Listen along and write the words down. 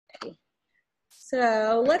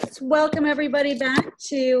So let's welcome everybody back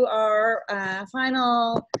to our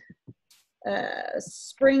final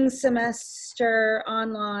spring semester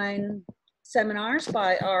online seminars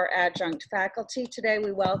by our adjunct faculty. Today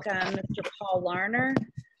we welcome Mr. Paul Larner.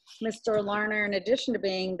 Mr. Larner, in addition to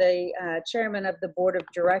being the chairman of the board of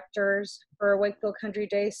directors for Wakefield Country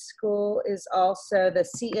Day School, is also the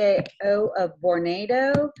CAO of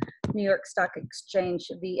Vornado, New York Stock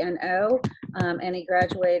Exchange VNO, and he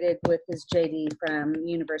graduated with his JD from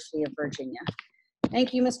University of Virginia.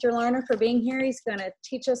 Thank you, Mr. Larner, for being here. He's going to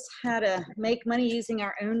teach us how to make money using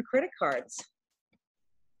our own credit cards.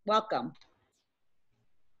 Welcome.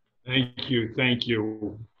 Thank you. Thank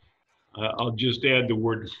you. I'll just add the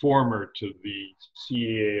word former to the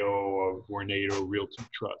CAO of Vornado Realty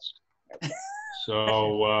Trust.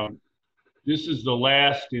 So this is the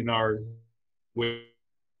last in our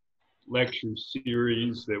lecture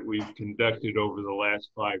series that we've conducted over the last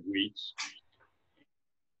 5 weeks.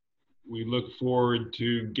 We look forward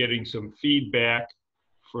to getting some feedback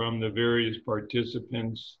from the various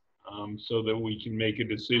participants so that we can make a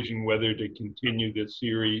decision whether to continue this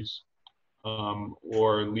series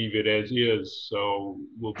or leave it as is. So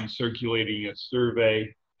we'll be circulating a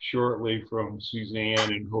survey shortly from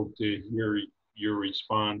Suzanne and hope to hear your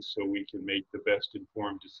response so we can make the best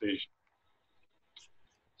informed decision.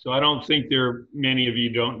 So I don't think many of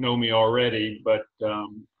you don't know me already, but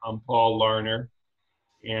I'm Paul Larner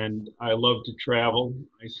and I love to travel.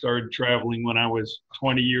 I started traveling when I was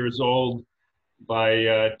 20 years old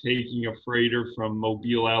by taking a freighter from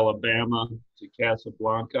Mobile, Alabama to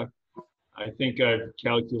Casablanca. I think I've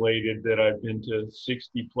calculated that I've been to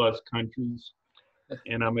 60 plus countries,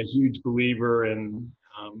 and I'm a huge believer in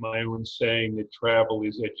my own saying that travel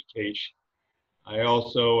is education. I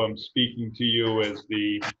also am speaking to you as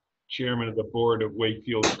the chairman of the board of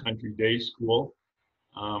Wakefield Country Day School,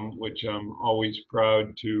 which I'm always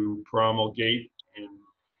proud to promulgate, and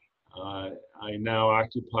I now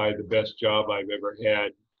occupy the best job I've ever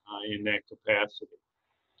had in that capacity.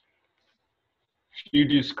 Few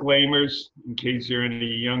disclaimers in case there are any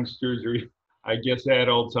youngsters or I guess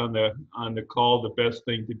adults on the call. The best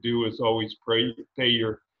thing to do is always pay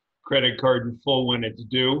your credit card in full when it's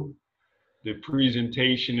due. The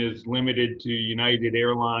presentation is limited to United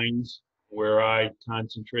Airlines, where I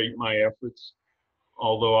concentrate my efforts.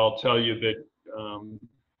 Although I'll tell you that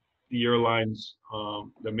the airlines,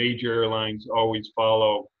 the major airlines, always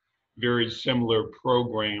follow very similar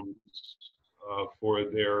programs for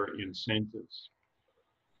their incentives.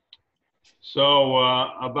 So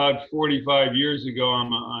about 45 years ago,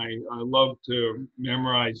 I love to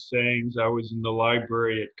memorize sayings. I was in the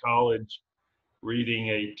library at college reading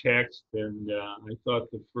a text, and I thought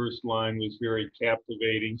the first line was very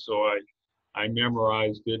captivating, so I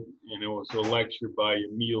memorized it, and it was a lecture by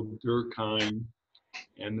Emil Durkheim.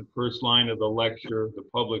 And the first line of the lecture, the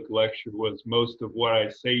public lecture, was, "Most of what I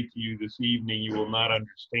say to you this evening you will not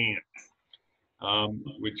understand,"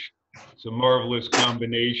 which is a marvelous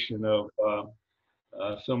combination of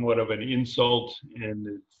somewhat of an insult and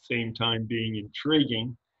at the same time being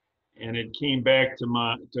intriguing. And it came back to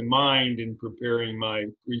mind in preparing my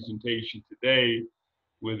presentation today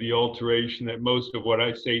with the alteration that most of what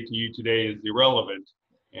I say to you today is irrelevant.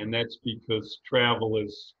 And that's because travel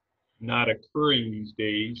is not occurring these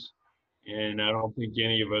days. And I don't think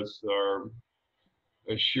any of us are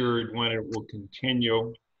assured when it will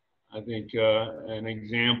continue. I think an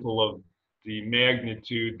example of the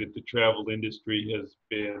magnitude that the travel industry has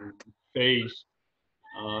faced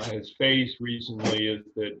recently is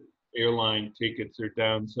that airline tickets are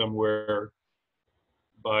down somewhere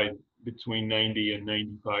by between 90 and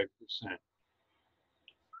 95%.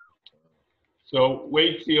 So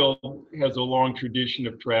Wakefield has a long tradition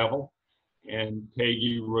of travel, and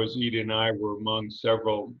Peggy, Rosita, and I were among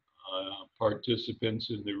several participants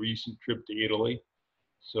in the recent trip to Italy.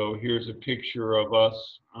 So here's a picture of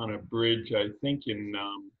us on a bridge, I think in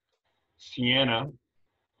Siena,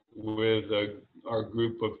 with our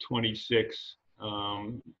group of 26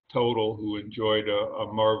 total who enjoyed a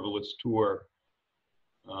marvelous tour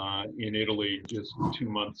in Italy just 2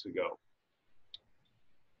 months ago.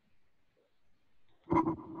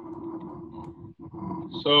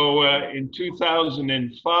 So in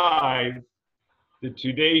 2005, the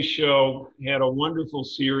Today Show had a wonderful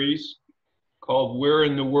series called Where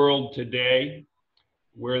in the World Today,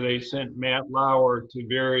 where they sent Matt Lauer to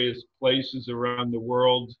various places around the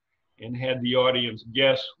world and had the audience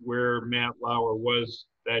guess where Matt Lauer was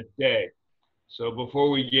that day. So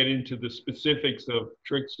before we get into the specifics of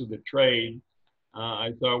tricks of the trade,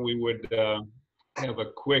 I thought we would have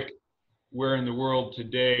a quick Where in the World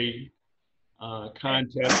Today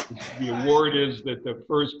contest. The award is that the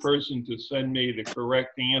first person to send me the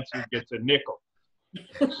correct answer gets a nickel.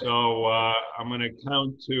 So I'm going to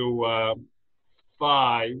count to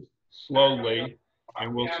 5 slowly,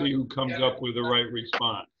 and we'll see who comes up with the right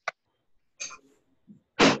response.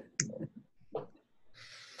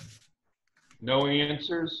 No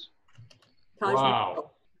answers?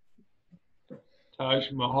 Wow.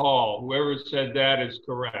 Taj Mahal. Whoever said that is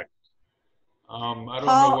correct. I don't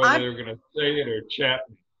know whether they're going to say it or chat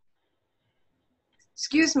me.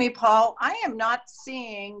 Excuse me, Paul. I am not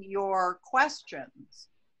seeing your questions.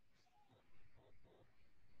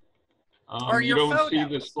 Or you your don't see the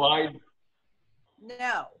photos. slide?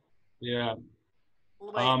 No. Yeah.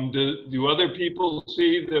 Wait. Do other people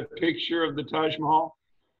see the picture of the Taj Mahal?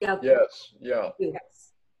 Yeah. Yes. Yeah.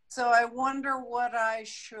 Yes. So I wonder what I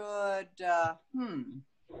should,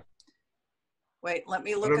 Wait, let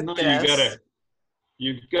me look at this.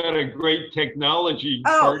 You've got a great technology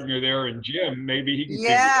partner there in Jim. Maybe he can figure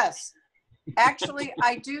it out. Yes. Actually,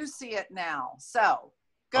 I do see it now. So,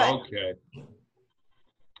 good. Okay.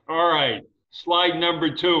 All right. Slide number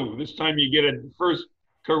 2. This time you get a first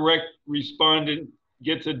correct respondent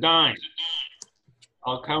gets a dime.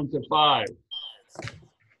 I'll count to 5.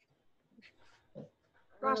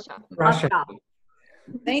 Russia.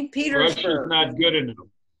 St. Petersburg. Russia's not good enough.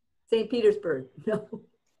 St. Petersburg. No.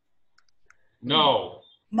 No.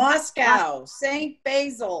 Moscow. St.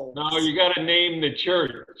 Basil's. No, you got to name the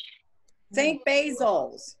church. St.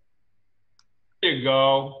 Basil's. There you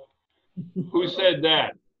go. Who said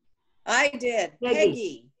that? I did.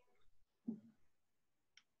 Peggy.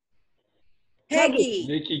 Peggy.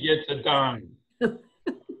 Nikki gets a dime.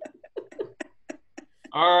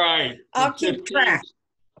 All right. I'll keep track.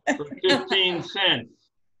 For 15 cents.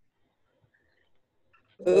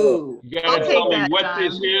 Ooh. You got to tell me what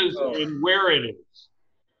this is and where it is.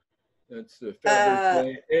 That's the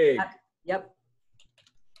Fabergé egg. Yep.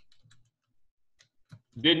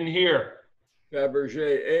 Didn't hear.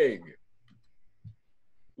 Fabergé egg.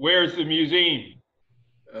 Where's the museum?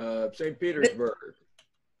 St. Petersburg.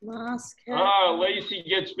 Moscow. Ah, Lacey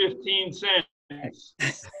gets 15 cents.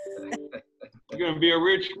 You're going to be a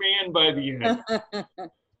rich man by the end.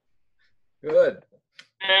 Good.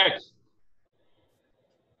 Next.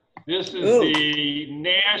 This is the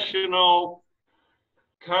National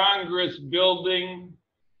Congress building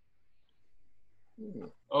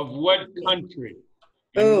of what country?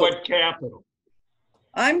 And what capital?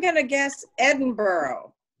 I'm going to guess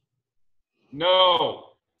Edinburgh.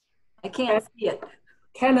 No. I can't see it.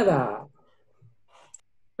 Canada.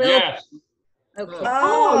 Yes. Okay.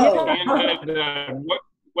 Oh, Canada.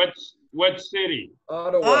 What city?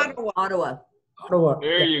 Ottawa. Ottawa. Ottawa.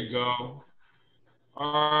 There you go.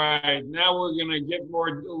 All right, now we're going to get a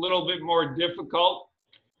little bit more difficult.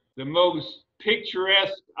 The most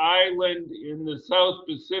picturesque island in the South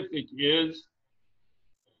Pacific is?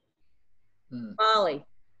 Bali.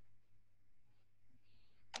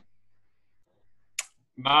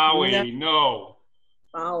 Maui, no.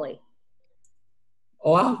 Bali.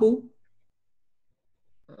 Oahu.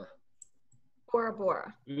 Bora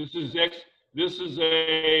Bora. This is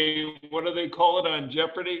a, what do they call it on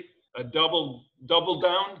Jeopardy? A double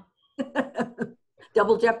down?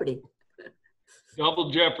 Double jeopardy. Double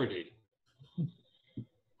Jeopardy.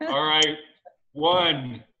 All right.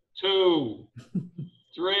 1, 2,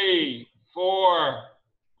 3, 4.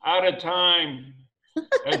 Out of time.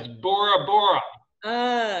 That's Bora Bora.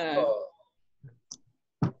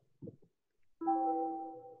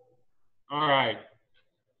 All right.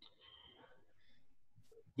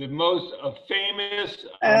 The most famous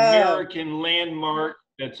American landmark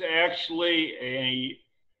that's actually a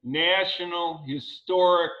National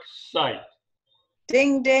Historic Site.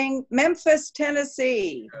 Ding, ding. Memphis,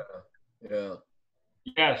 Tennessee. Yeah.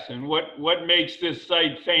 Yes, and what makes this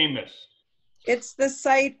site famous? It's the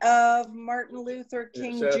site of Martin Luther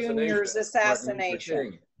King Jr.'s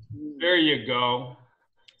assassination. There you go.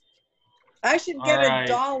 I should get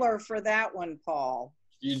 $1 for that one, Paul.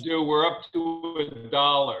 You do. We're up to $1.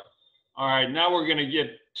 All right, now we're going to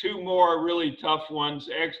get 2 more really tough ones,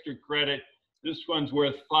 extra credit. This one's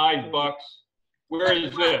worth $5. Where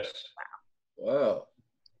is this? Wow.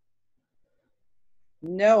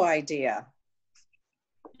 No idea.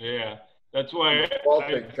 Yeah, that's why I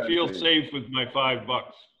feel safe with my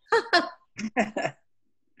 $5.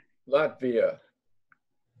 Latvia.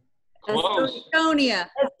 Close. Estonia.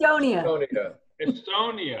 Estonia.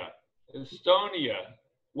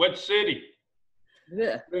 What city?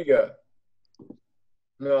 Riga.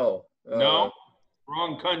 No. No,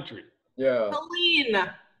 wrong country. Yeah.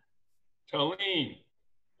 Tallinn.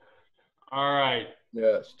 All right.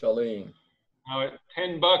 Yes, Tallinn. Now at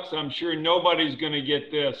 $10, I'm sure nobody's going to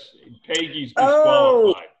get this. Peggy's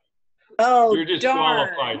Oh, disqualified. oh, You're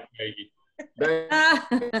disqualified,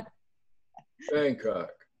 Peggy.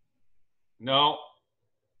 Bangkok. No.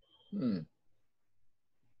 Hmm.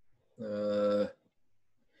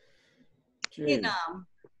 Geez. Vietnam.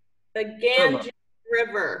 The Ganges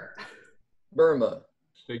River. Burma.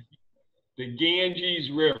 The Ganges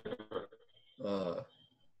River.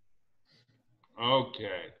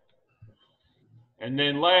 Okay. And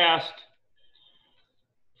then last,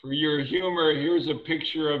 for your humor, here's a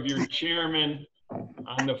picture of your chairman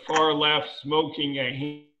on the far left smoking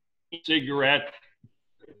a cigarette.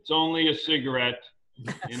 It's only a cigarette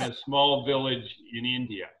in a small village in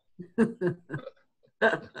India.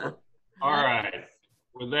 All right.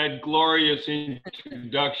 With that glorious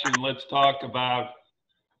introduction, let's talk about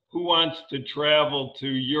who wants to travel to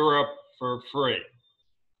Europe for free.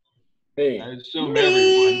 Hey. I assume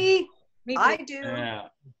me. Me I too. do. Yeah.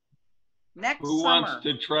 Next Who summer. wants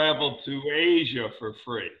to travel to Asia for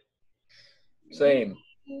free? Same.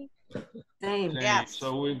 Same. Yes.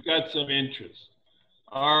 So we've got some interest.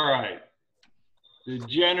 All right. The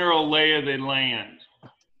general lay of the land.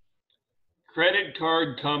 Credit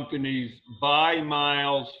card companies buy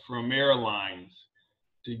miles from airlines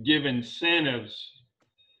to give incentives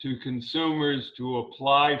to consumers to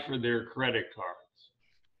apply for their credit cards.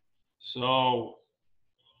 So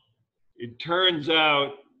it turns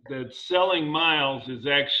out that selling miles is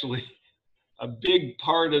actually a big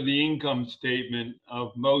part of the income statement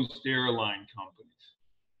of most airline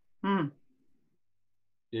companies.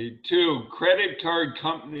 Two, credit card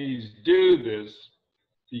companies do this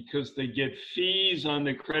because they get fees on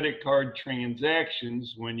the credit card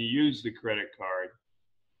transactions when you use the credit card.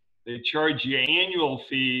 They charge you annual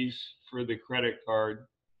fees for the credit card,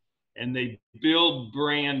 and they build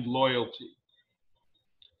brand loyalty.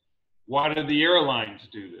 Why do the airlines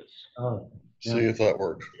do this? See if that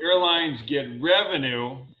works. Airlines get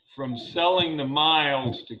revenue from selling the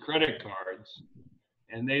miles to credit cards,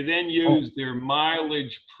 and they then use their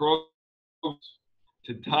mileage programs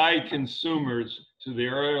to tie consumers to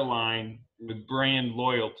their airline with brand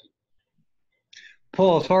loyalty.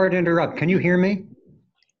 Paul, sorry to interrupt. Can you hear me?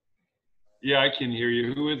 Yeah, I can hear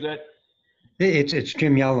you. Who is that? It's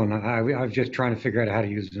Jim Yellen. I was just trying to figure out how to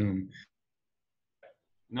use Zoom.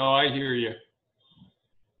 No, I hear you.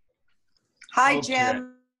 Hi, Okay.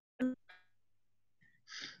 Jim.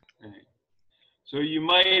 So you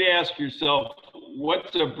might ask yourself,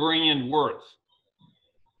 what's a brand worth?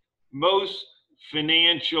 Most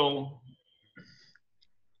financial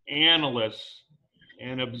analysts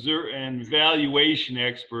and valuation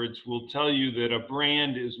experts will tell you that a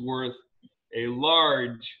brand is worth a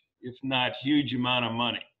large, if not huge, amount of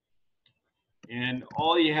money. And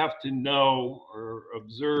all you have to know or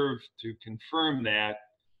observe to confirm that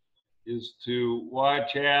is to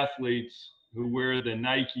watch athletes who wear the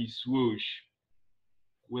Nike swoosh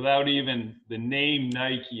without even the name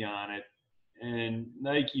Nike on it. And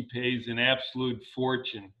Nike pays an absolute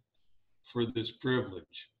fortune for this privilege.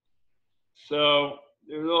 So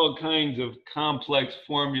there's all kinds of complex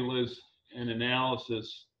formulas and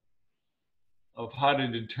analysis of how to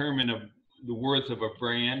determine the worth of a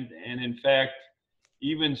brand. And in fact,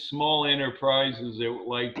 even small enterprises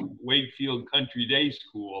like Wakefield Country Day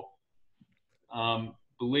School,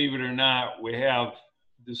 believe it or not, we have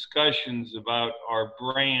discussions about our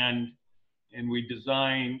brand, and we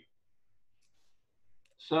design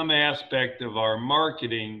some aspect of our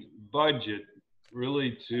marketing budget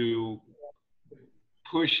really to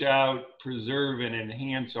push out, preserve, and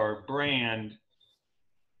enhance our brand,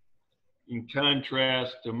 in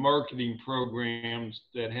contrast to marketing programs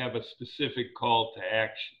that have a specific call to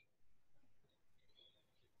action.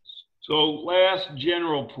 So last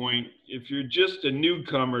general point, if you're just a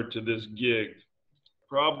newcomer to this gig,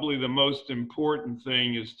 probably the most important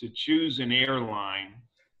thing is to choose an airline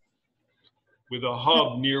with a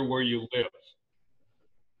hub near where you live,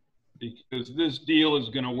 because this deal is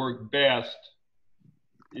going to work best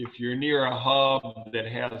if you're near a hub that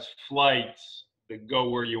has flights that go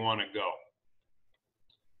where you want to go.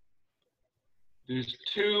 There's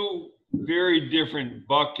two very different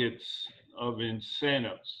buckets of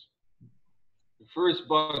incentives. The first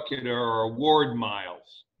bucket are award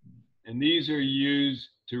miles, and these are used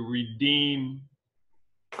to redeem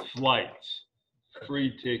flights,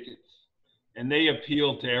 free tickets, and they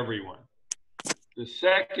appeal to everyone. The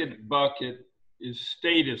second bucket is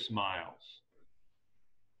status miles.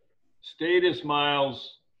 Status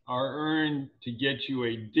miles are earned to get you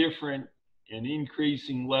a different and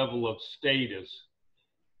increasing level of status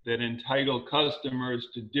that entitle customers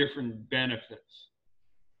to different benefits.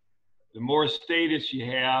 The more status you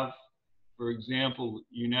have, for example,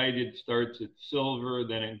 United starts at silver,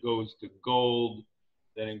 then it goes to gold,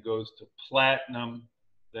 then it goes to platinum,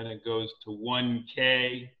 then it goes to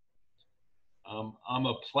 1K. I'm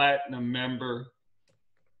a platinum member.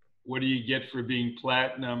 What do you get for being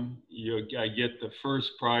platinum? I get the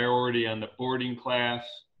first priority on the boarding class,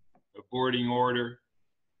 the boarding order.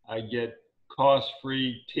 I get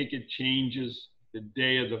cost-free ticket changes the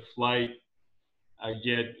day of the flight. I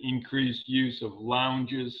get increased use of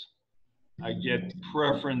lounges. I get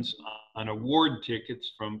preference on award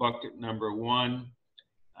tickets from bucket number 1,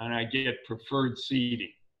 and I get preferred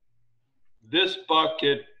seating. This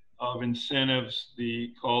bucket of incentives,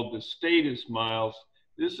 called the status miles,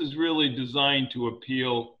 this is really designed to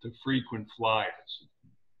appeal to frequent flyers.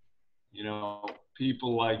 You know,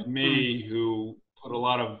 people like me who put a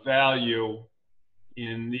lot of value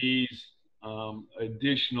in these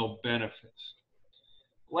additional benefits.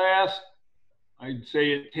 Last, I'd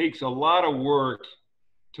say it takes a lot of work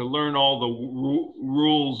to learn all the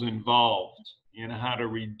rules involved in how to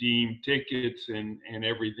redeem tickets and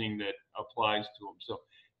everything that applies to them. So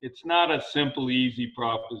it's not a simple, easy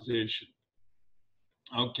proposition.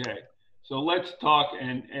 Okay, so let's talk,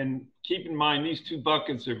 and keep in mind, these two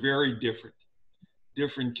buckets are very different.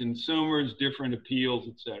 Different consumers, different appeals,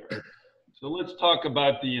 etc. So let's talk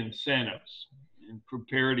about the incentives and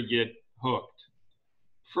prepare to get hooked.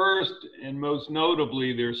 First, and most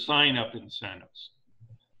notably, there's sign-up incentives.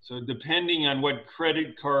 So depending on what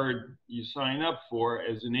credit card you sign up for,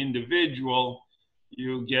 as an individual,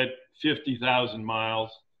 you'll get 50,000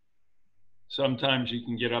 miles. Sometimes you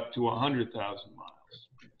can get up to 100,000 miles.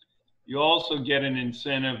 You also get an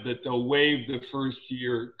incentive that they'll waive the first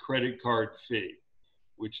year credit card fee,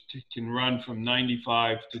 which can run from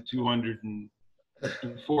 95 to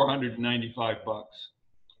 495 bucks.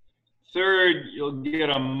 Third, you'll get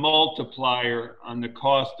a multiplier on the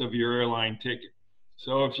cost of your airline ticket.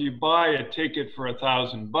 So if you buy a ticket for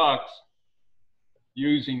 1,000 bucks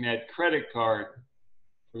using that credit card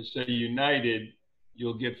for, say, United,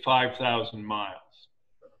 you'll get 5,000 miles.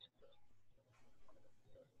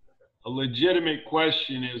 A legitimate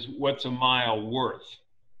question is, what's a mile worth?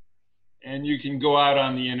 And you can go out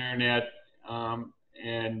on the internet,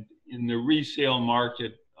 and in the resale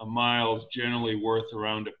market, a mile is generally worth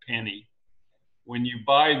around a penny. When you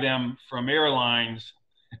buy them from airlines,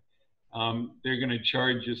 they're going to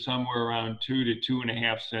charge you somewhere around 2 to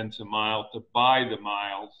 2.5 cents a mile to buy the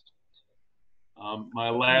miles. My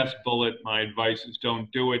last bullet, my advice is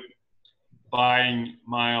don't do it. Buying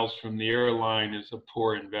miles from the airline is a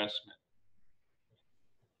poor investment.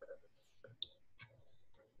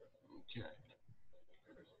 Okay.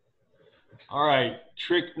 All right,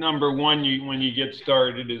 trick number 1 when you get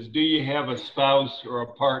started is, do you have a spouse or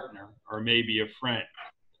a partner or maybe a friend?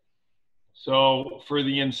 So for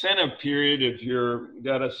the incentive period, if you've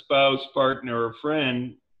got a spouse, partner, or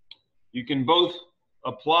friend, you can both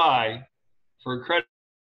apply for credit.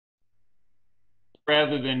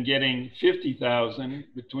 Rather than getting 50,000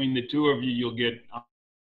 between the two of you, you'll get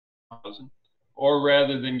 100,000. Or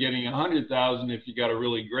rather than getting 100,000, if you got a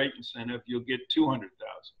really great incentive, you'll get 200,000.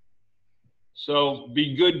 So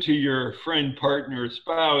be good to your friend, partner, or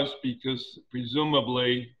spouse, because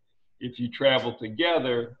presumably, if you travel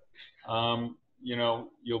together, you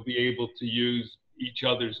know, you'll be able to use each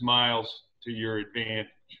other's miles to your advantage,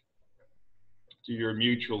 to your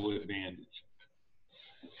mutual advantage.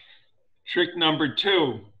 Trick number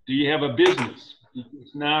 2, do you have a business?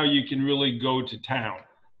 Because now you can really go to town.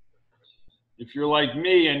 If you're like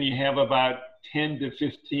me and you have about 10 to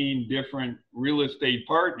 15 different real estate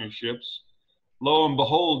partnerships, lo and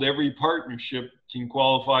behold, every partnership can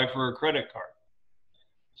qualify for a credit card.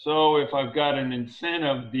 So if I've got an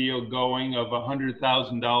incentive deal going of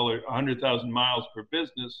 $100,000 miles per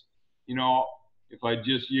business, you know, if I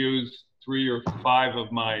just use 3 or 5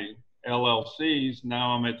 of my LLCs,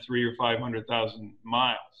 now I'm at 300,000 or 500,000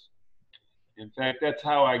 miles. In fact, that's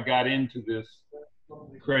how I got into this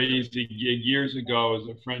crazy gig years ago. As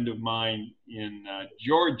a friend of mine in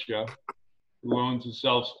Georgia, who owns a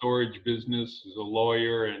self-storage business, is a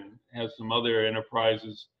lawyer and has some other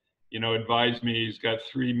enterprises, you know, advised me he's got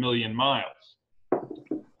 3 million miles.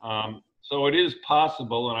 So it is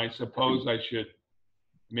possible, and I suppose I should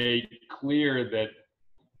make clear that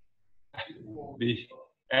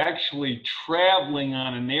actually traveling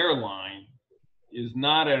on an airline is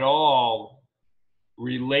not at all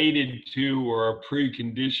related to or a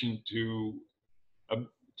precondition to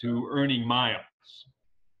earning miles.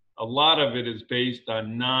 A lot of it is based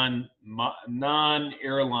on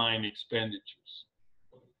non-airline expenditures.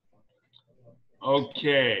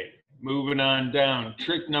 Okay, moving on down.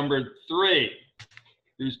 Trick number 3.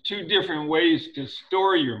 There's 2 different ways to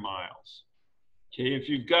store your miles. Okay, if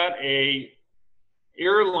you've got a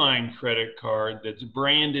airline credit card that's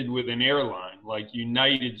branded with an airline, like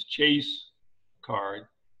United's Chase card,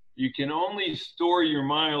 you can only store your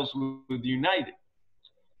miles with United.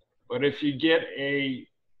 But if you get a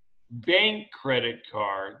bank credit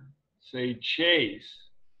card, say Chase,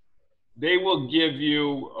 they will give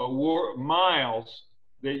you miles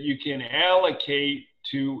that you can allocate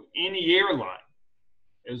to any airline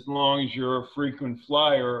as long as you're a frequent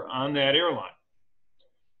flyer on that airline.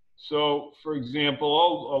 So, for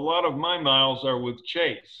example, a lot of my miles are with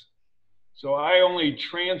Chase. So I only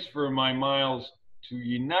transfer my miles to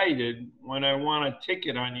United when I want a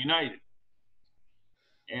ticket on United.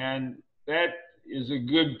 And that is a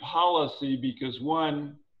good policy because,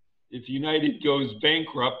 one, if United goes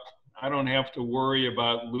bankrupt, I don't have to worry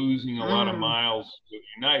about losing a lot of miles with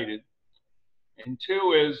United. And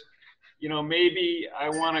 2 is, you know, maybe I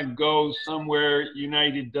want to go somewhere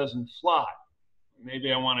United doesn't fly.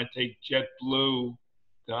 Maybe I want to take JetBlue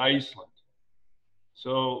to Iceland.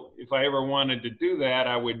 So if I ever wanted to do that,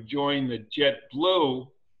 I would join the JetBlue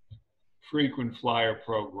frequent flyer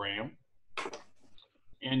program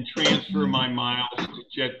and transfer my miles to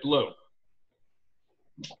JetBlue.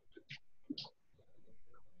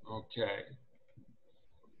 Okay.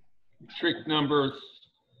 Trick number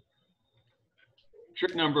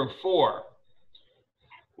 4.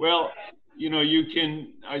 Well, you know,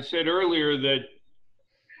 I said earlier that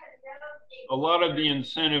a lot of the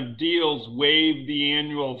incentive deals waive the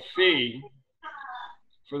annual fee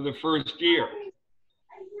for the first year.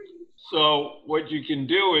 So what you can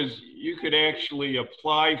do is you could actually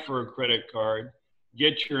apply for a credit card,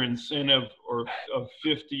 get your incentive of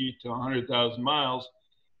 50 to 100,000 miles,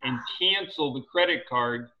 and cancel the credit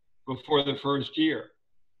card before the first year,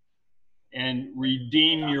 and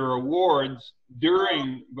redeem your awards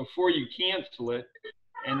before you cancel it,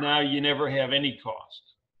 and now you never have any cost.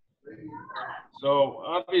 So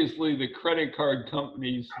obviously the credit card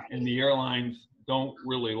companies and the airlines don't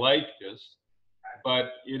really like this,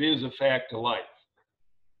 but it is a fact of life.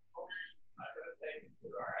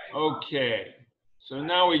 Okay, so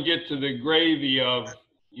now we get to the gravy of,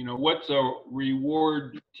 you know, what's a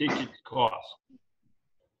reward ticket cost?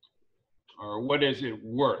 Or what is it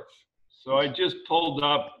worth? So I just pulled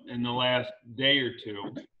up in the last day or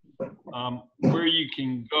 2 where you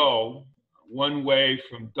can go one way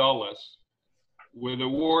from Dulles with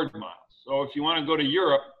award miles. So if you want to go to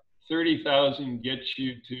Europe, 30,000 gets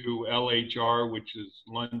you to LHR, which is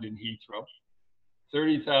London Heathrow.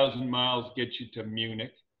 30,000 miles gets you to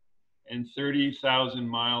Munich, and 30,000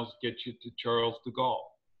 miles gets you to Charles de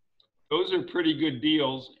Gaulle. Those are pretty good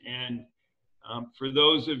deals, and for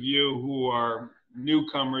those of you who are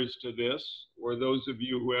newcomers to this, or those of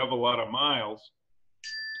you who have a lot of miles,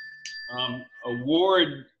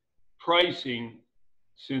 award pricing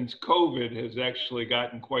since COVID has actually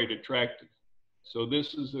gotten quite attractive. So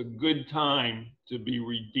this is a good time to be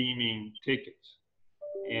redeeming tickets.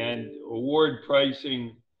 And award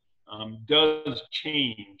pricing does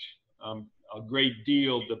change a great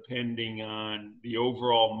deal depending on the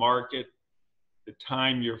overall market, the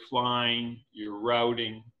time you're flying, your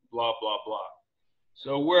routing, blah, blah, blah.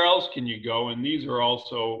 So where else can you go? And these are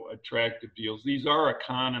also attractive deals. These are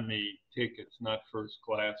economy tickets, not first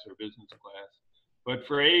class or business class. But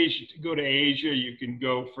for Asia, to go to Asia, you can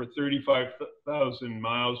go for 35,000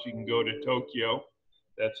 miles. You can go to Tokyo.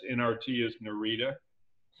 That's NRT is Narita.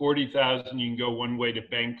 40,000, you can go one way to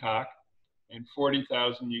Bangkok. And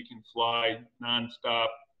 40,000, you can fly nonstop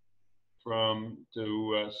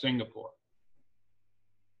to Singapore.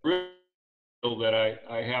 That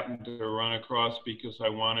I happened to run across because I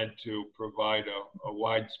wanted to provide a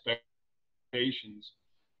wide spectrum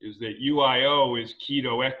is that UIO is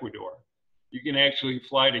Quito, Ecuador. You can actually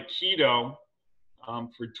fly to Quito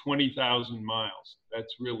for 20,000 miles.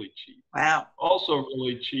 That's really cheap. Wow. Also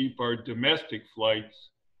really cheap are domestic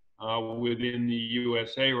flights within the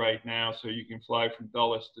USA right now. So you can fly from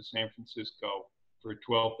Dulles to San Francisco for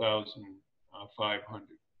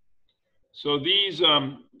 12,500. So these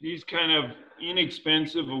kind of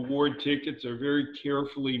inexpensive award tickets are very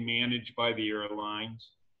carefully managed by the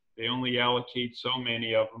airlines. They only allocate so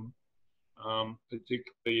many of them,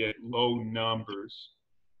 particularly at low numbers.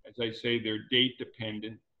 As I say, they're date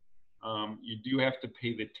dependent. You do have to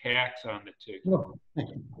pay the tax on the ticket.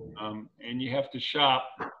 And you have to shop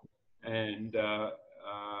and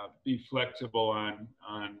be flexible on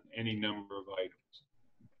any number of items.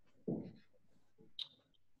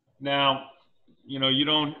 Now, you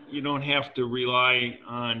don't have to rely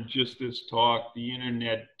on just this talk. The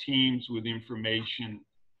internet teems with information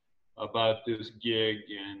about this gig,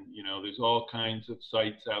 and there's all kinds of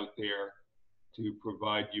sites out there to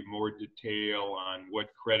provide you more detail on what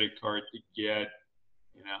credit card to get,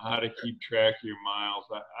 how to keep track of your miles.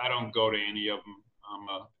 I don't go to any of them.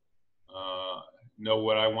 Know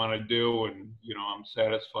what I want to do, and I'm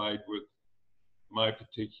satisfied with my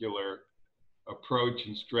particular approach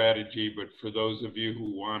and strategy. But for those of you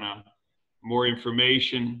who want more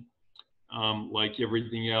information, like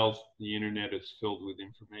everything else, the internet is filled with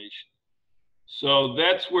information. So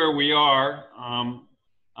that's where we are.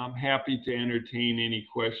 I'm happy to entertain any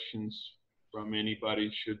questions from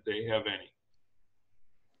anybody, should they have any.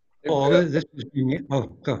 Paul, this is, oh,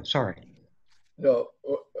 go, sorry. No,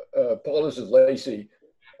 Paul, this is Lacey.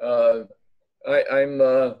 I'm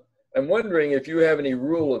wondering if you have any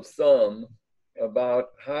rule of thumb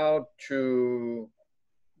about how to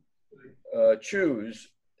choose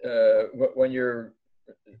when you're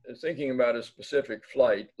thinking about a specific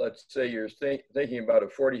flight. Let's say you're thinking about a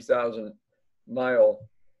 40,000 mile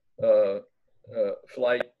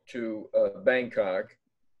flight to Bangkok.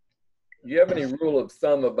 Do you have any rule of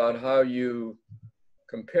thumb about how you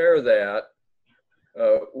compare that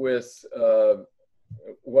with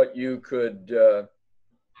what you could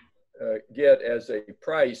get as a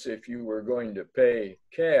price if you were going to pay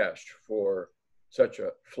cash for such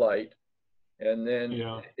a flight? And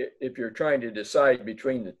then if you're trying to decide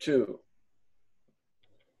between the two.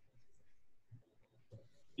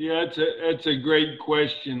 Yeah, it's a great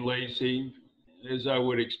question, Lacey, as I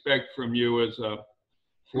would expect from you as a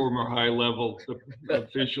former high-level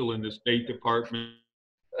official in the State Department,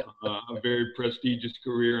 a very prestigious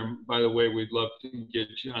career. And by the way, we'd love to get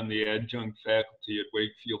you on the adjunct faculty at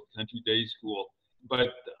Wakefield Country Day School. But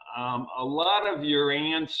a lot of your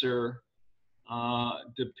answer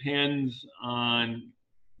depends on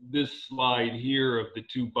this slide here of the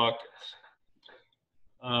two buckets.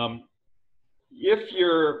 If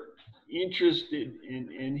you're interested in,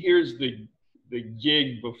 and here's the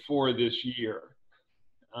gig before this year,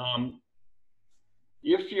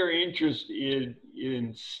 if you're interested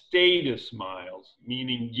in status miles,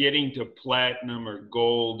 meaning getting to platinum or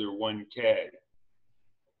gold or 1K,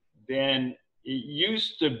 then it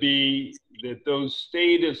used to be that those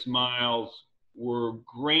status miles were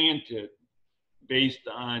granted based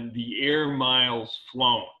on the air miles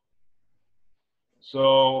flown.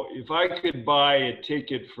 So if I could buy a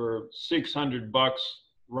ticket for $600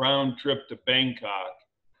 round trip to Bangkok,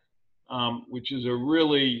 which is a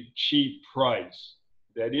really cheap price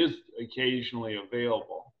that is occasionally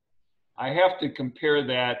available, I have to compare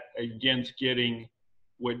that against getting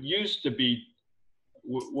what used to be,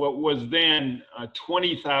 what was then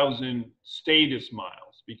 20,000 status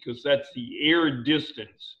miles, because that's the air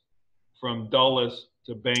distance from Dulles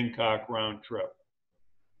to Bangkok round trip.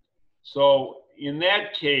 So in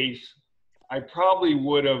that case, I probably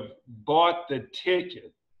would have bought the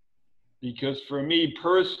ticket, because for me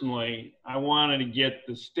personally, I wanted to get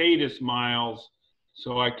the status miles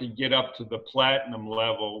so I could get up to the platinum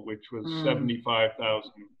level, which was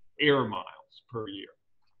 75,000 air miles per year.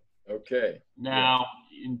 Okay. Now,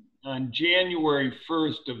 on January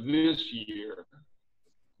 1st of this year,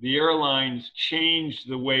 the airlines changed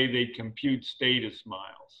the way they compute status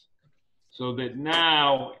miles, so that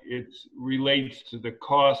now it relates to the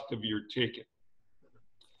cost of your ticket.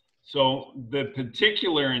 So the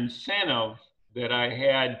particular incentive that I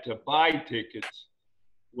had to buy tickets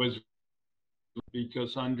was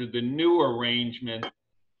because under the new arrangement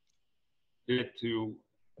to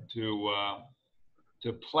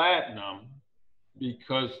platinum,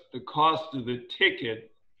 because the cost of the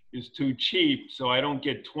ticket is too cheap, so I don't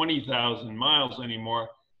get 20,000 miles anymore.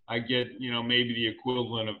 I get, maybe the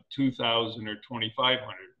equivalent of 2,000 or 2,500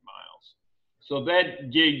 miles. So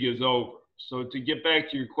that gig is over. So to get back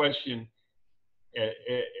to your question,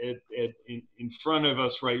 in front of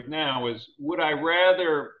us right now is, would I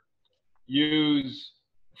rather use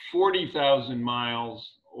 40,000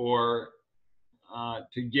 miles or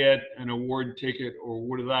to get an award ticket, or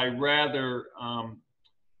would I rather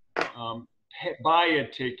buy a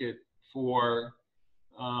ticket for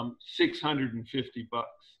 $650?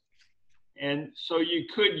 And so you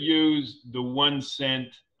could use the 1 cent,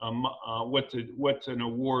 what's an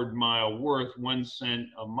award mile worth, 1 cent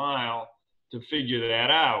a mile, to figure that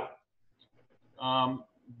out.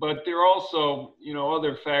 But there are also,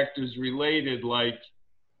 other factors related, like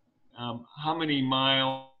how many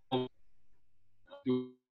miles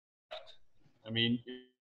do, I mean,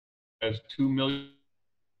 as 2 million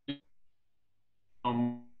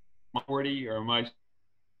 40, or am I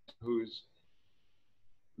who's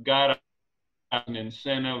got an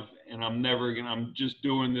incentive and I'm just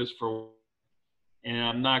doing this and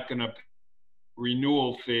I'm not going to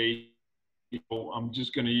renewal fee. I'm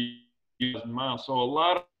just going to use miles. So a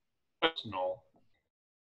lot of personal,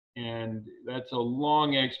 and that's a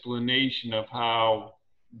long explanation of how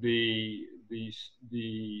the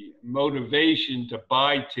motivation to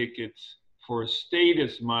buy tickets for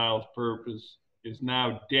status miles purpose is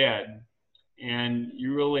now dead, and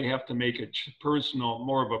you really have to make a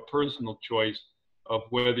more of a personal choice of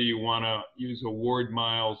whether you want to use award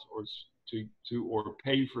miles or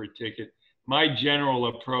pay for a ticket. My general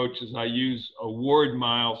approach is I use award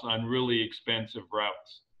miles on really expensive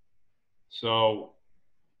routes. So,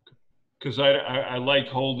 because I like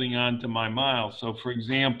holding on to my miles. So, for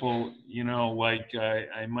example, like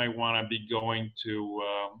I might want to be going to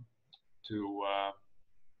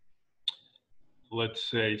let's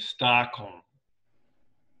say Stockholm.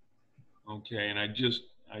 Okay, and I just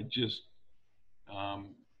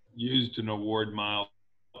used an award mile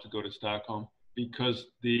to go to Stockholm because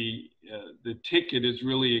the ticket is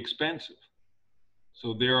really expensive.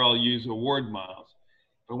 So there I'll use award miles.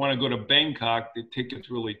 If I want to go to Bangkok, the ticket's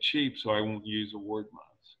really cheap, so I won't use award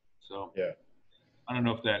miles. So Yeah. I don't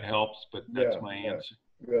know if that helps, but that's my answer.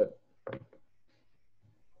 Good.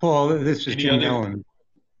 Paul, this is Any Jim other- Allen.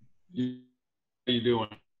 How are you doing?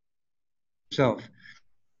 Self.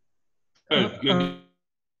 Good. Good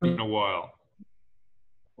in a while.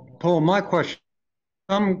 Paul, my question,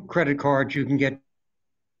 some credit cards you can get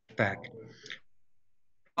back.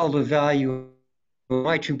 All the value,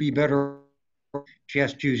 might you be better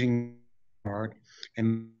just using card?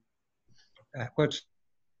 And what's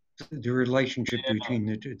the relationship between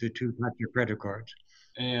the two types of credit cards?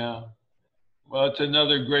 Yeah. Well, it's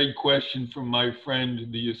another great question from my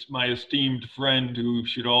friend, my esteemed friend, who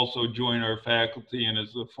should also join our faculty and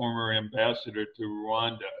is the former ambassador to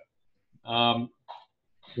Rwanda. The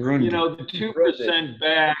 2%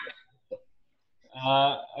 back,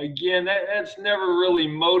 again, that's never really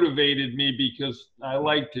motivated me because I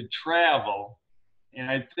like to travel. And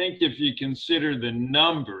I think if you consider the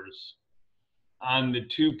numbers on the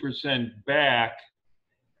 2% back,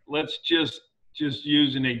 let's just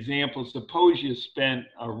use an example. Suppose you spent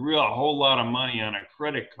a whole lot of money on a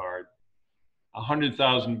credit card,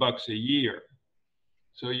 $100,000 a year.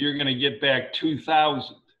 So you're going to get back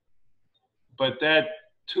 2,000. But that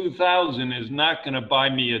 2,000 is not going to buy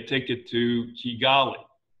me a ticket to Kigali.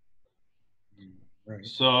 Right.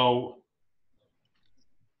 So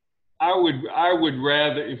I would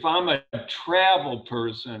rather, if I'm a travel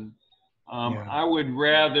person, I would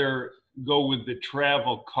rather go with the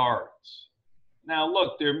travel cards. Now,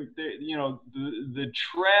 look, the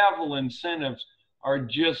travel incentives are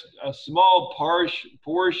just a small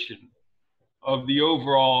portion of the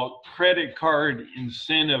overall credit card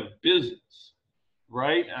incentive business,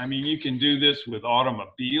 right? I mean, you can do this with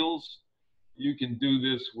automobiles. You can do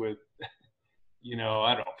this with,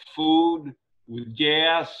 food, with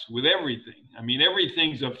gas, with everything. I mean,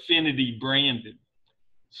 everything's affinity branded.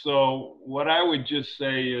 So what I would just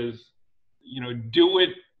say is, do it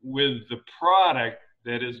with the product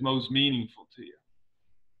that is most meaningful to you.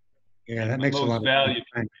 Yeah, that makes a lot of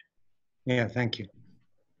sense. Yeah, thank you.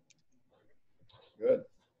 Good.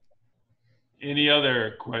 Any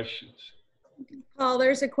other questions? Paul,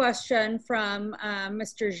 there's a question from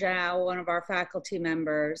Mr. Zhao, one of our faculty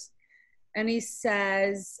members. And he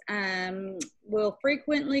says, will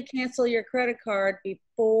frequently cancel your credit card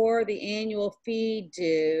before the annual fee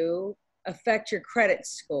due affect your credit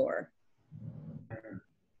score?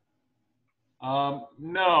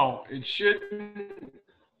 No, it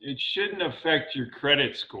shouldn't affect your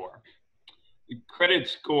credit score. The credit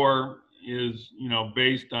score is,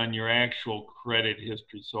 based on your actual credit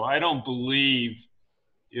history. So I don't believe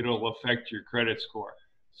it'll affect your credit score.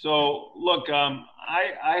 So look, I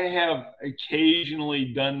have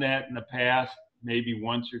occasionally done that in the past, maybe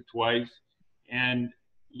once or twice. And,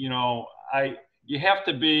 you have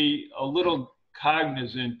to be a little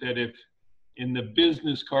cognizant that if in the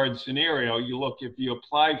business card scenario, if you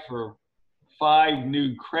apply for 5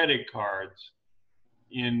 new credit cards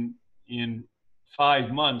in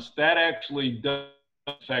 5 months, that actually does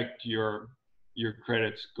affect your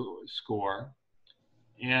credit score.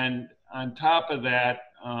 And on top of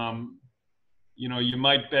that, you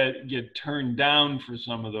might get turned down for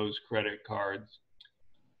some of those credit cards.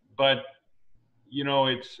 But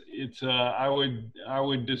I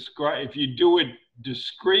would describe, if you do it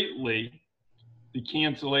discreetly, the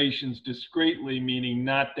cancellations discreetly, meaning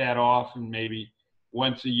not that often, maybe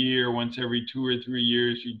once a year, once every 2 or 3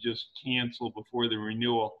 years, you just cancel before the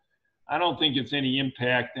renewal. I don't think it's any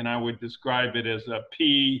impact, and I would describe it as a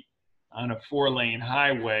P on a 4-lane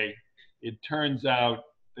highway. It turns out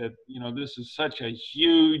that, this is such a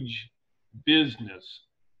huge business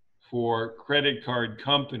for credit card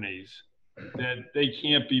companies that they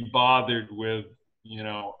can't be bothered with,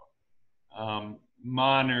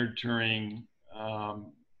 monitoring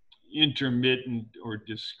intermittent or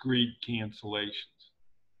discrete cancellations.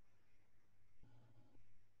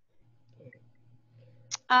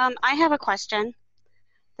 I have a question.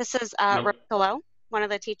 This is Yep. Rebecca Lowe, one of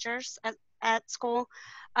the teachers at school.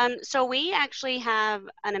 So we actually have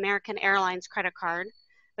an American Airlines credit card,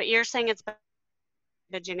 but you're saying it's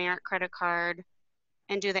the generic credit card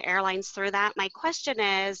and do the airlines through that. My question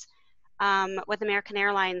is, with American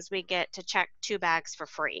Airlines, we get to check 2 bags for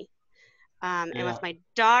free. And with my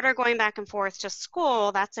daughter going back and forth to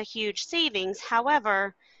school, that's a huge savings.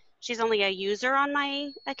 However, she's only a user on my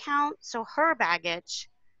account, so her baggage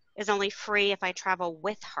is only free if I travel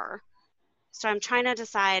with her. So I'm trying to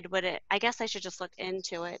decide, I guess I should just look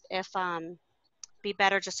into it, if be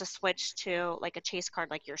better just to switch to like a Chase card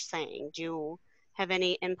like you're saying. Do you have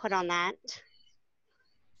any input on that?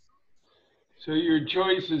 So your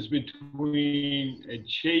choice is between a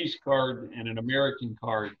Chase card and an American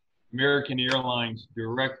card, American Airlines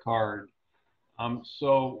direct card.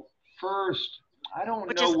 So first, I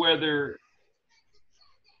don't know whether.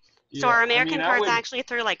 So our American card's actually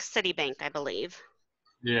through like Citibank, I believe.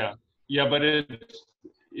 Yeah, but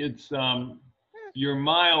it's your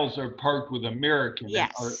miles are parked with American.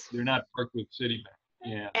 Yes. They're not parked with Citibank.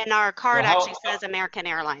 Yeah. And our card actually says American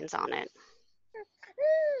Airlines on it.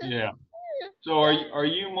 Yeah. So are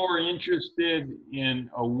you more interested in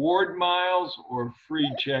award miles or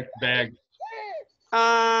free check bags?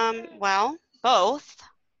 Well, both,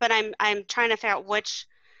 but I'm trying to figure out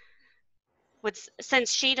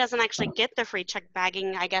since she doesn't actually get the free check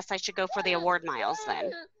bagging, I guess I should go for the award miles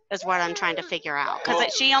then, is what I'm trying to figure out.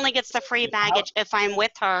 Because she only gets the free baggage if I'm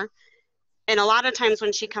with her. And a lot of times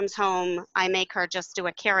when she comes home, I make her just do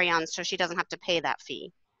a carry-on so she doesn't have to pay that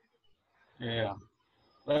fee. Yeah.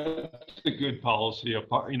 That's a good policy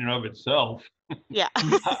in and of itself. Yeah.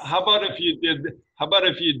 How about if you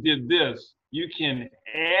did this? You can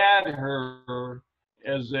add her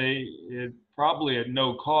as probably at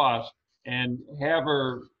no cost, and have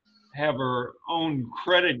her own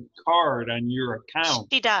credit card on your account.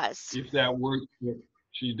 She does. If that works,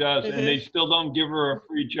 she does. Mm-hmm. And they still don't give her a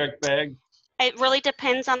free check bag? It really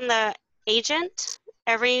depends on the agent.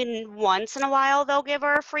 Every once in a while they'll give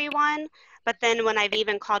her a free one. But then when I've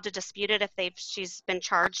even called to dispute it, if she's been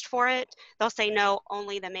charged for it, they'll say no,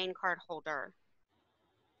 only the main card holder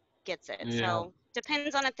gets it. Yeah. So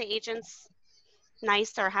depends on if the agent's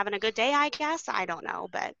nice or having a good day, I guess. I don't know,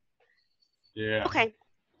 but yeah. Okay.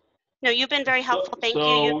 No, you've been very helpful. Thank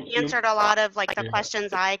you. You answered a lot of like the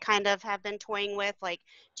questions I kind of have been toying with, like,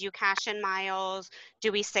 do you cash in miles?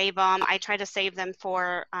 Do we save them? I try to save them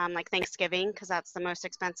for like Thanksgiving because that's the most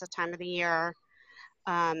expensive time of the year.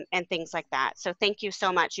 And things like that. So thank you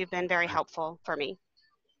so much. You've been very helpful for me.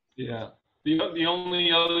 Yeah. The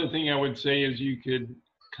only other thing I would say is you could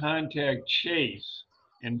contact Chase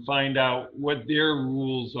and find out what their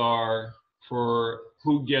rules are for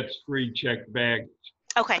who gets free check baggage.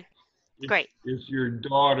 Okay, great. If your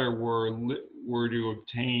daughter were to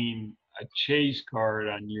obtain a Chase card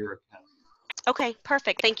on your account. Okay,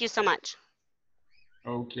 perfect. Thank you so much.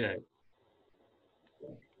 Okay.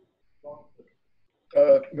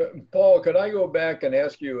 Paul, could I go back and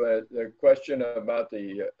ask you a question about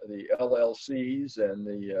the LLCs and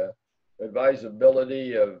the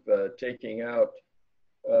advisability of taking out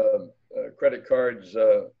credit cards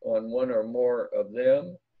on one or more of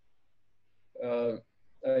them?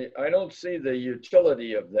 I don't see the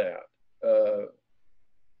utility of that.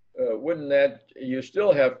 Wouldn't that, you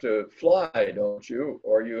still have to fly, don't you?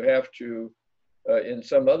 Or you have to, in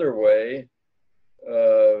some other way,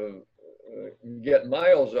 get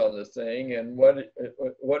miles on the thing, and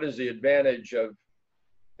what is the advantage of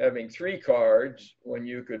having 3 cards when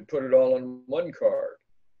you could put it all on 1 card?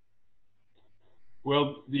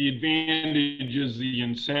 Well, the advantage is the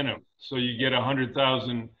incentive. So you get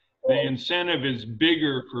 100,000. The incentive is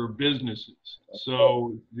bigger for businesses.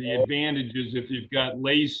 So the advantage is if you've got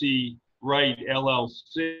Lacey Wright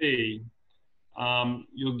LLC,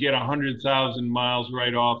 you'll get 100,000 miles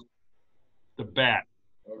right off the bat.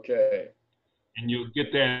 Okay. And you'll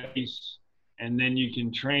get that piece, and then you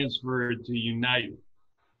can transfer it to United,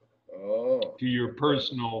 to your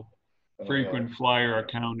personal frequent flyer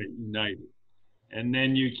account at United. And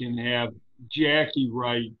then you can have Jackie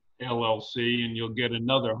Wright LLC, and you'll get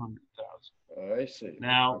another 100,000. I see.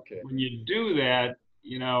 Now, when you do that,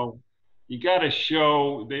 you know, you got to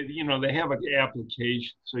show that, you know, they have an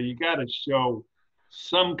application. So you got to show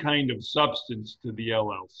some kind of substance to the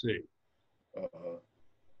LLC. Uh-huh.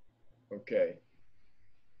 Okay.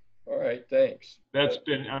 All right, thanks. That's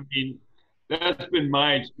been, I mean, that's been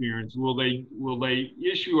my experience. Will they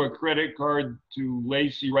issue a credit card to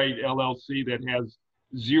Lacey Wright LLC that has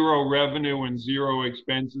zero revenue and zero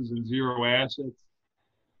expenses and zero assets?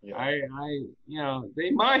 Yeah. You know,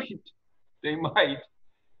 they might.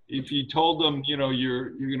 If you told them, you know, you're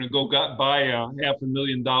going to go buy a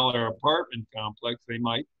 $500,000 apartment complex, they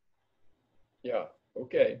might. Yeah.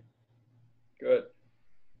 Okay. Good.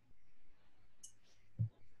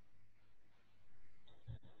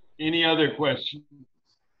 Any other questions?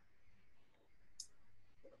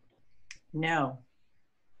 No.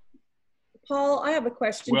 Paul, I have a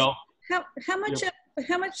question. Well, how much yep.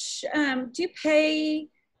 do you pay?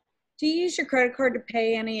 Do you use your credit card to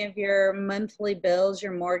pay any of your monthly bills,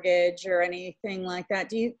 your mortgage, or anything like that?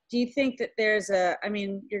 Do you think that there's I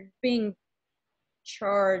mean, you're being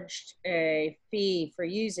charged a fee for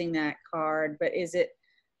using that card, but is it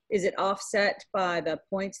offset by the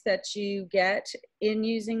points that you get in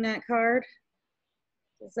using that card?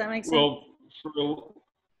 Does that make sense? Well,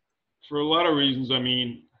 for a lot of reasons, I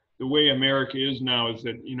mean, the way America is now is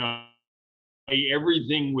that, you know, I pay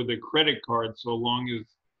everything with a credit card so long as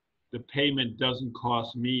the payment doesn't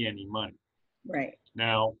cost me any money. Right.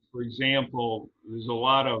 Now, for example, there's a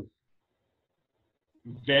lot of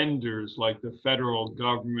vendors like the federal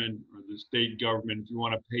government or the state government, if you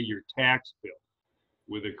want to pay your tax bill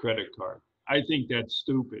with a credit card. I think that's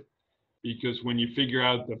stupid because when you figure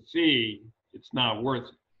out the fee, it's not worth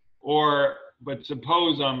it. But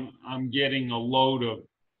suppose I'm getting a load of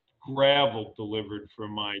gravel delivered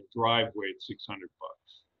from my driveway at $600.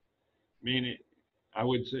 I mean, I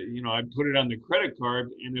would say, you know, I'd put it on the credit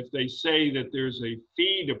card, and if they say that there's a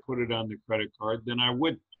fee to put it on the credit card, then I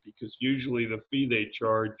wouldn't, because usually the fee they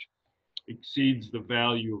charge exceeds the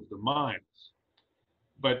value of the miles.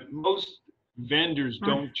 But most vendors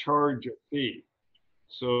don't charge a fee.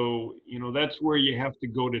 So, you know, that's where you have to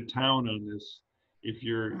go to town on this. If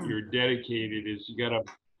you're dedicated, is you got to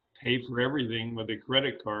pay for everything with a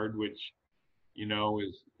credit card, which, you know,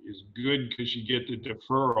 is good because you get the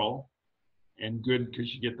deferral and good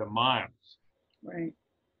because you get the miles. Right.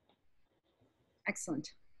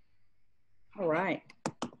 Excellent. All right.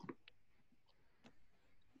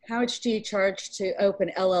 How much do you charge to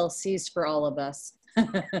open LLCs for all of us?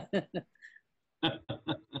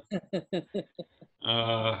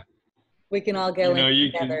 We can all go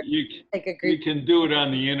in together. You can do it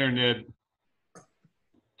on the internet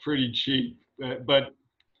pretty cheap, but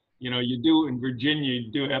you know, you do in Virginia,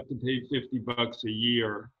 you do have to pay $50 a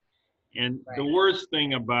year. And the worst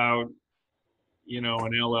thing about, you know,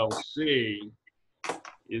 an LLC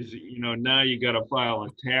is, you know, now you got to file a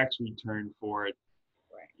tax return for it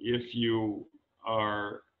if you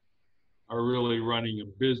are really running a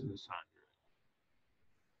business under it.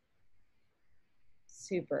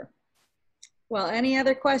 Super. Well, any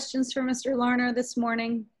other questions for Mr. Larner this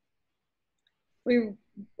morning?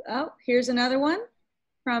 Here's another one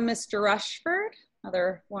from Mr. Rushford,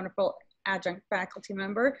 another wonderful adjunct faculty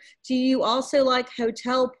member. Do you also like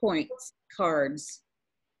hotel points cards?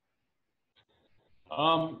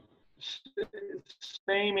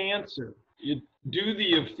 Same answer. You do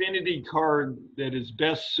the affinity card that is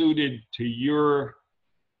best suited to your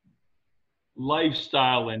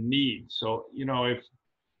lifestyle and needs. So, you know, if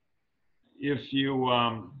you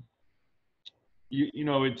you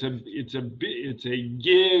know, it's a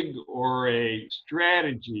gig or a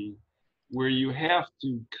strategy where you have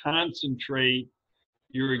to concentrate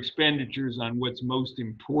your expenditures on what's most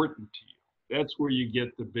important to you. That's where you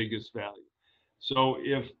get the biggest value. So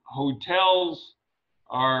if hotels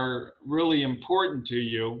are really important to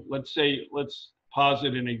you, let's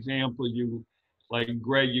posit an example. You, like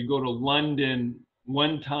Greg, you go to London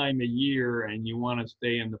one time a year and you want to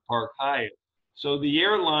stay in the Park Hyatt. So the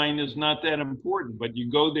airline is not that important, but you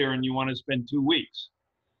go there and you want to spend 2 weeks.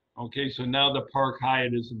 Okay, so now the Park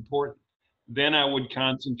Hyatt is important. Then I would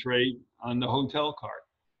concentrate on the hotel card.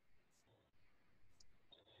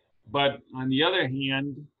 But on the other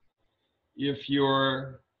hand, if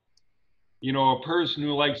you're, you know, a person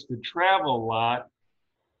who likes to travel a lot,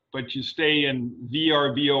 but you stay in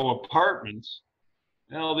VRBO apartments,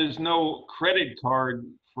 well, there's no credit card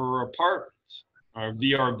for apartments or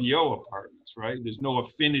VRBO apartments, right? There's no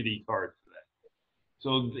affinity card for that.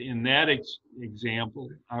 So in that example,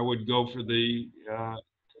 I would go for the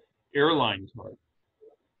airline card.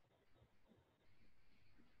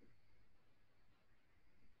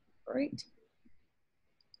 Great.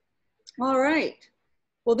 All right.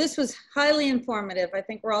 Well, this was highly informative. I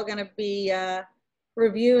think we're all going to be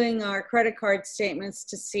reviewing our credit card statements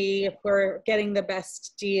to see if we're getting the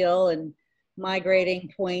best deal and migrating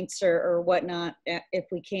points or whatnot if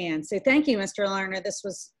we can. So thank you, Mr. Larner. This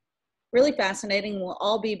was really fascinating. We'll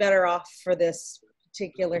all be better off for this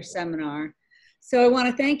particular seminar. So I want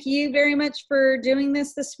to thank you very much for doing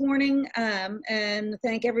this morning, and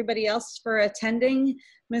thank everybody else for attending.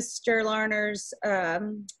 Mr. Larner's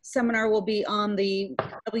seminar will be on the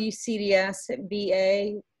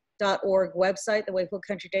WCDSVA.org website, the Wakefield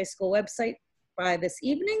Country Day School website, by this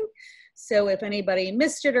evening. So if anybody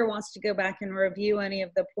missed it or wants to go back and review any of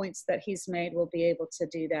the points that he's made, we'll be able to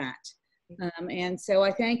do that. And so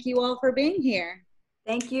I thank you all for being here.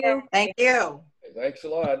 Thank you. Thank you. Thanks a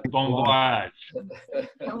lot. Bon voyage.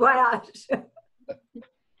 Voyage.